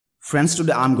Friends,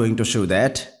 today I'm going to show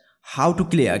that how to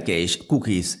clear cache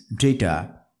cookies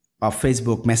data of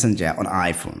Facebook Messenger on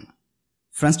iPhone.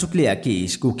 Friends, to clear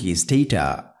cache cookies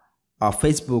data of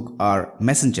Facebook or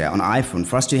Messenger on iPhone,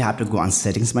 first you have to go on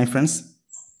settings, my friends.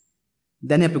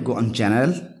 Then you have to go on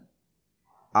general.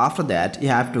 After that you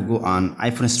have to go on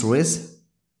iPhone storage.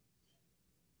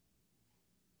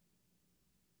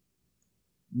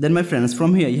 Then my friends,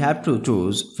 from here you have to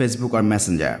choose Facebook or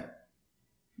Messenger.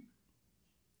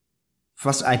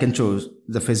 First I can choose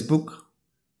the Facebook.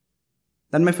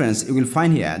 Then my friends, you will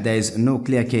find here there is no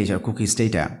clear cache or cookies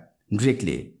data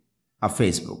directly of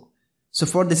Facebook. So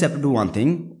for this you have to do one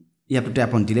thing. You have to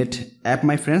tap on delete app,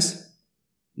 my friends.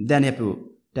 Then you have to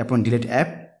tap on delete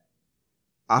app.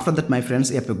 After that, my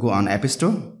friends, you have to go on App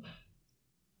Store.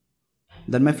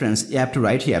 Then my friends, you have to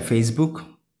write here Facebook.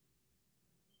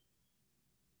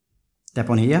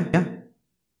 Tap on here.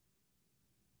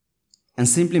 And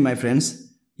simply, my friends,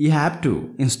 you have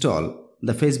to install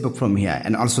the Facebook from here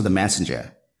and also the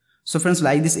Messenger. So friends,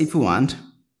 like this, if you want,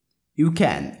 you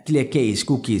can clear cache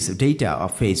cookies data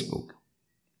of Facebook.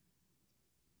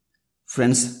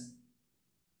 Friends,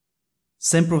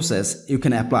 same process you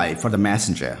can apply for the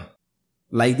Messenger.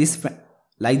 Like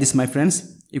this, my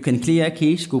friends, you can clear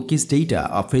cache cookies data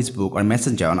of Facebook or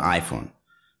Messenger on iPhone.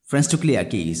 Friends, to clear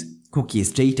cache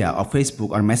cookies data of Facebook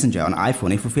or Messenger on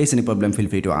iPhone, if you face any problem, feel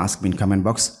free to ask me in comment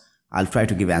box. I'll try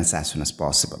to give answer as soon as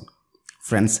possible.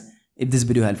 Friends, if this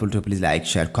video helpful to you, please like,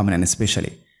 share, comment, and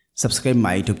especially subscribe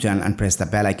my YouTube channel and press the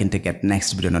bell icon to get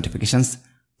next video notifications.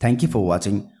 Thank you for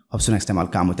watching. Hope so next time I'll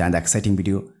come with another exciting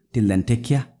video. Till then, take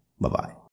care. Bye bye.